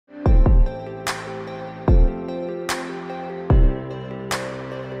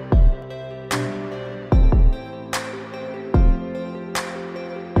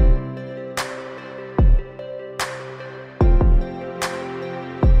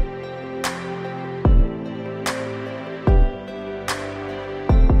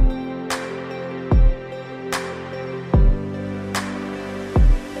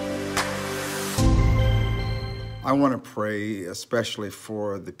I want to pray especially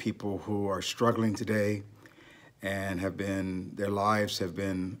for the people who are struggling today and their lives have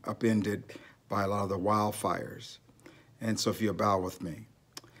been upended by a lot of the wildfires. And so if you'll bow with me.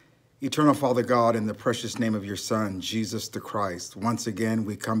 Eternal Father God, in the precious name of your Son, Jesus the Christ, once again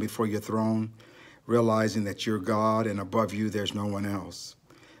we come before your throne, realizing that you're God and above you there's no one else.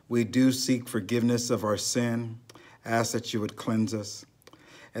 We do seek forgiveness of our sin, ask that you would cleanse us.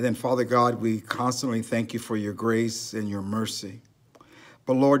 And then, Father God, we constantly thank you for your grace and your mercy.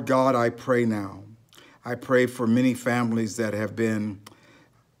 But Lord God, I pray now. I pray for many families that have been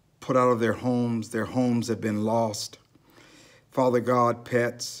put out of their homes have been lost. Father God,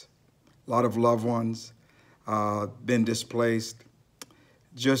 pets, a lot of loved ones been displaced.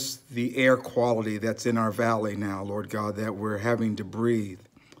 Just the air quality that's in our valley now, Lord God, that we're having to breathe.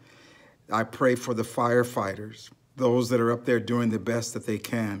 I pray for the firefighters, those that are up there doing the best that they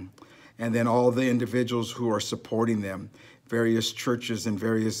can, and then all the individuals who are supporting them. Various churches and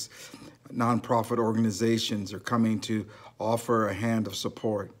various nonprofit organizations are coming to offer a hand of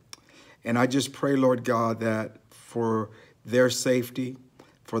support. And I just pray, Lord God, that for their safety,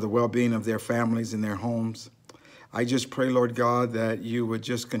 for the well-being of their families and their homes, I just pray, Lord God, that you would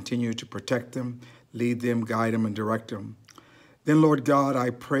just continue to protect them, lead them, guide them, and direct them. Then, Lord God,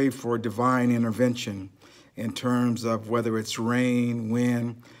 I pray for divine intervention in terms of whether it's rain,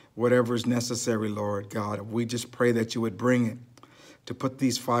 wind, whatever is necessary, Lord God. We just pray that you would bring it to put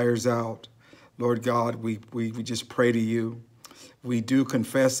these fires out. Lord God, we just pray to you. We do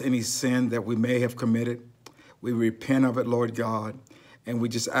confess any sin that we may have committed. We repent of it, Lord God, and we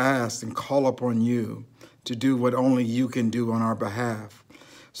just ask and call upon you to do what only you can do on our behalf.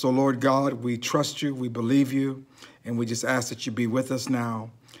 So, Lord God, we trust you, we believe you, and we just ask that you be with us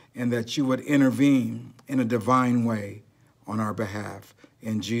now and that you would intervene in a divine way on our behalf.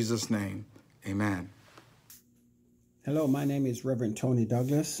 In Jesus' name, amen. Hello, my name is Reverend Tony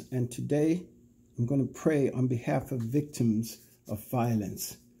Douglas, and today I'm going to pray on behalf of victims of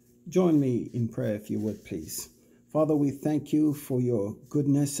violence. Join me in prayer if you would, please. Father, we thank you for your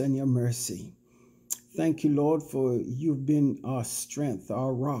goodness and your mercy. Thank you, Lord, for you've been our strength,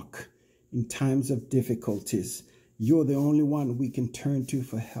 our rock in times of difficulties. You're the only one we can turn to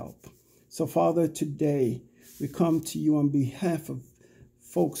for help. So, Father, today we come to you on behalf of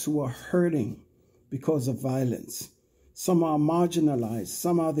folks who are hurting because of violence. Some are marginalized,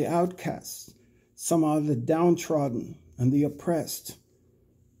 some are the outcasts, some are the downtrodden and the oppressed.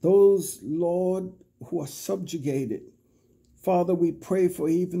 Those, Lord, who are subjugated. Father, we pray for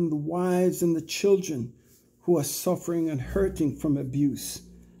even the wives and the children who are suffering and hurting from abuse.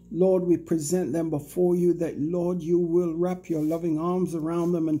 Lord, we present them before you that, Lord, you will wrap your loving arms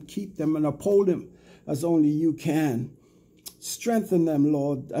around them and keep them and uphold them as only you can. Strengthen them,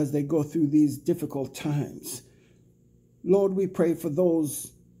 Lord, as they go through these difficult times. Lord, we pray for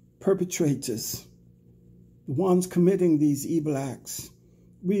those perpetrators, the ones committing these evil acts.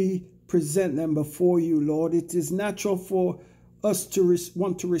 We present them before you, Lord. It is natural for us to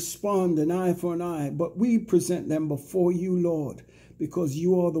want to respond an eye for an eye, but we present them before you, Lord, because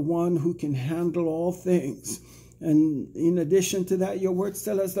you are the one who can handle all things. And in addition to that, your words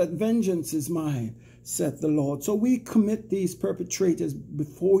tell us that vengeance is mine, saith the Lord. So we commit these perpetrators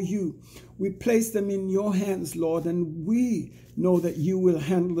before you. We place them in your hands, Lord, and we know that you will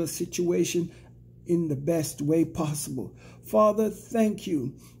handle the situation in the best way possible. Father, thank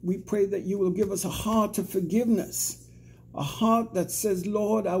you. We pray that you will give us a heart of forgiveness, a heart that says,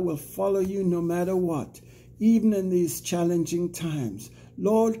 Lord, I will follow you no matter what, even in these challenging times.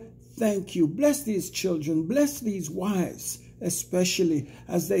 Lord, thank you. Bless these children. Bless these wives, especially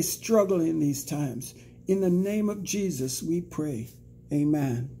as they struggle in these times. In the name of Jesus, we pray.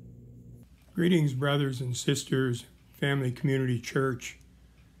 Amen. Greetings, brothers and sisters, Family Community Church.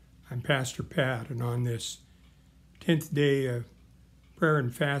 I'm Pastor Pat, and on this 10th day of prayer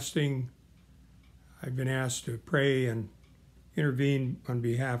and fasting, I've been asked to pray and intervene on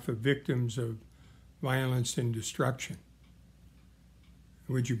behalf of victims of violence and destruction.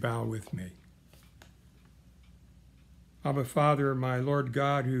 Would you bow with me? Abba, Father, my Lord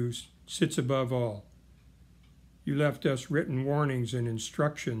God, who sits above all, you left us written warnings and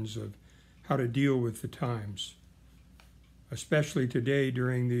instructions of how to deal with the times, especially today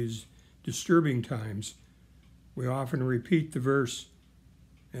during these disturbing times. We often repeat the verse,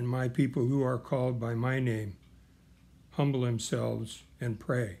 and my people who are called by my name humble themselves and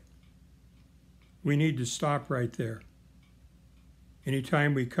pray. We need to stop right there.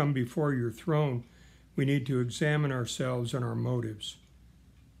 Anytime we come before your throne, we need to examine ourselves and our motives.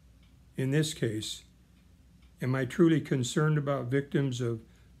 In this case, am I truly concerned about victims of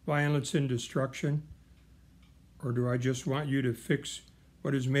violence and destruction? Or do I just want you to fix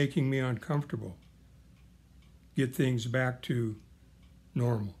what is making me uncomfortable? Get things back to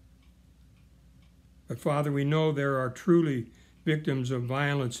normal. But Father, we know there are truly victims of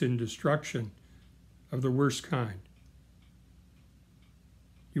violence and destruction of the worst kind.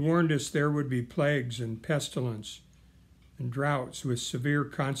 You warned us there would be plagues and pestilence and droughts with severe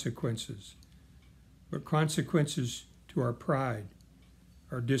consequences, but consequences to our pride,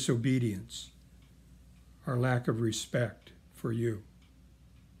 our disobedience, our lack of respect for you.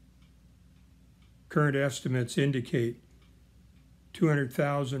 Current estimates indicate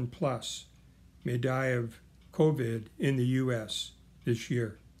 200,000 plus may die of COVID in the U.S. this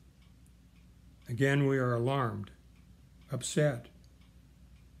year. Again, we are alarmed, upset,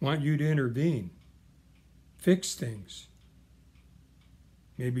 want you to intervene, fix things,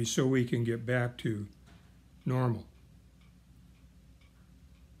 maybe so we can get back to normal.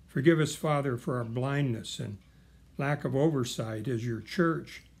 Forgive us, Father, for our blindness and lack of oversight as your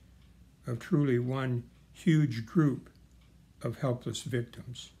church of truly one huge group of helpless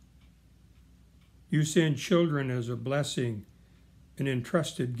victims. You send children as a blessing, an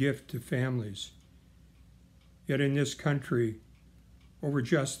entrusted gift to families. Yet in this country, over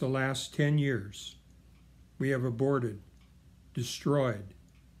just the last 10 years, we have aborted, destroyed,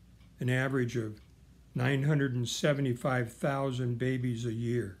 an average of 975,000 babies a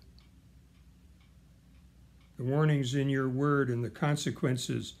year. The warnings in your word and the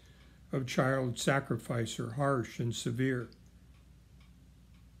consequences of child sacrifice are harsh and severe.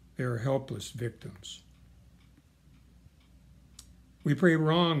 They are helpless victims. We pray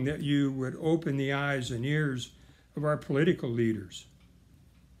wrong that you would open the eyes and ears of our political leaders.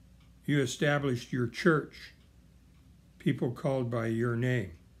 You established your church, people called by your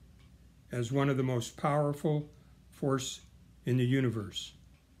name, as one of the most powerful force in the universe.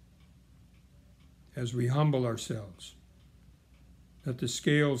 As we humble ourselves, let the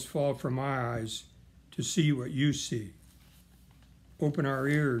scales fall from our eyes to see what you see. Open our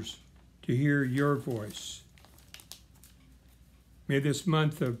ears to hear your voice. May this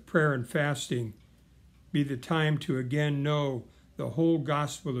month of prayer and fasting be the time to again know the whole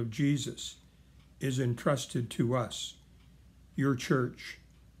gospel of Jesus is entrusted to us, your church.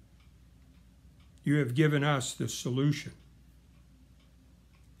 You have given us the solution.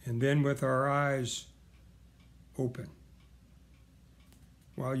 And then with our eyes open,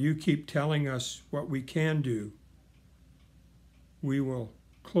 while you keep telling us what we can do, we will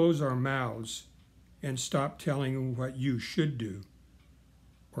close our mouths and stop telling you what you should do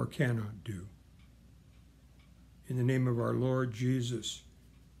or cannot do. In the name of our Lord Jesus,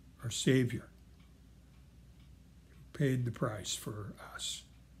 our Savior, who paid the price for us.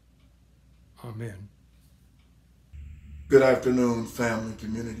 Amen. Good afternoon, Family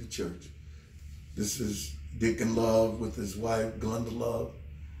Community Church. This is Deacon Love with his wife, Glenda Love.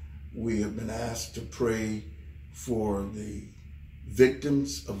 We have been asked to pray for the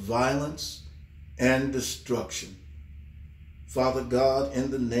victims of violence and destruction. Father God,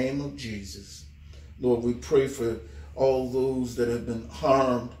 in the name of Jesus, Lord, we pray for all those that have been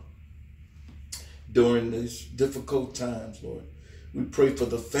harmed during these difficult times, Lord. We pray for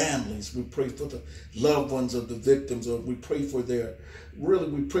the families. We pray for the loved ones of the victims. Lord, we pray for their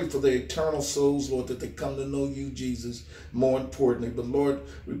eternal souls, Lord, that they come to know you, Jesus, more importantly. But Lord,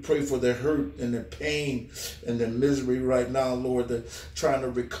 we pray for their hurt and their pain and their misery right now, Lord. They're trying to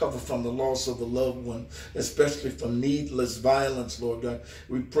recover from the loss of a loved one, especially from needless violence, Lord God.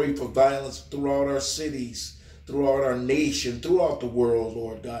 We pray for violence throughout our cities, throughout our nation, throughout the world,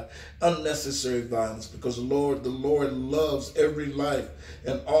 Lord God. Unnecessary violence, because Lord, the Lord loves every life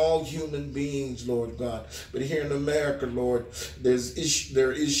and all human beings, Lord God. But here in America, Lord, there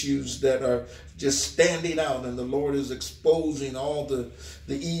are issues that are just standing out, and the Lord is exposing all the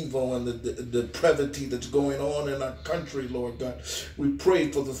evil and the depravity that's going on in our country, Lord God. We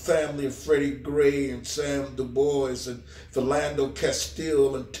pray for the family of Freddie Gray and Sam Du Bois and Philando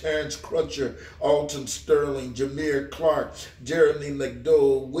Castile and Terrence Crutcher, Alton Sterling, Jameer Clark, Jeremy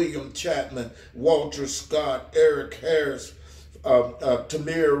McDowell, William Chapman, Walter Scott, Eric Harris,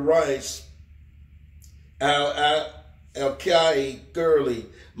 Tamir Rice, Elkai Gurley,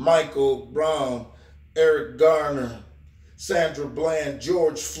 Michael Brown, Eric Garner, Sandra Bland,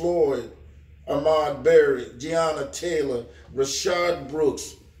 George Floyd, Ahmaud Berry, Gianna Taylor, Rashad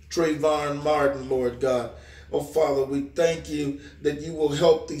Brooks, Trayvon Martin, Lord God. Oh, Father, we thank you that you will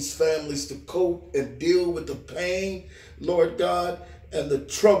help these families to cope and deal with the pain, Lord God, and the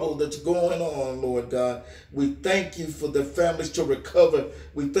trouble that's going on, Lord God. We thank you for the families to recover.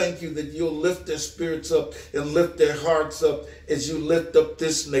 We thank you that you'll lift their spirits up and lift their hearts up as you lift up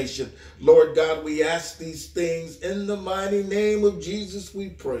this nation. Lord God, we ask these things in the mighty name of Jesus we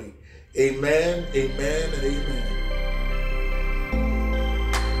pray. Amen, amen, and amen.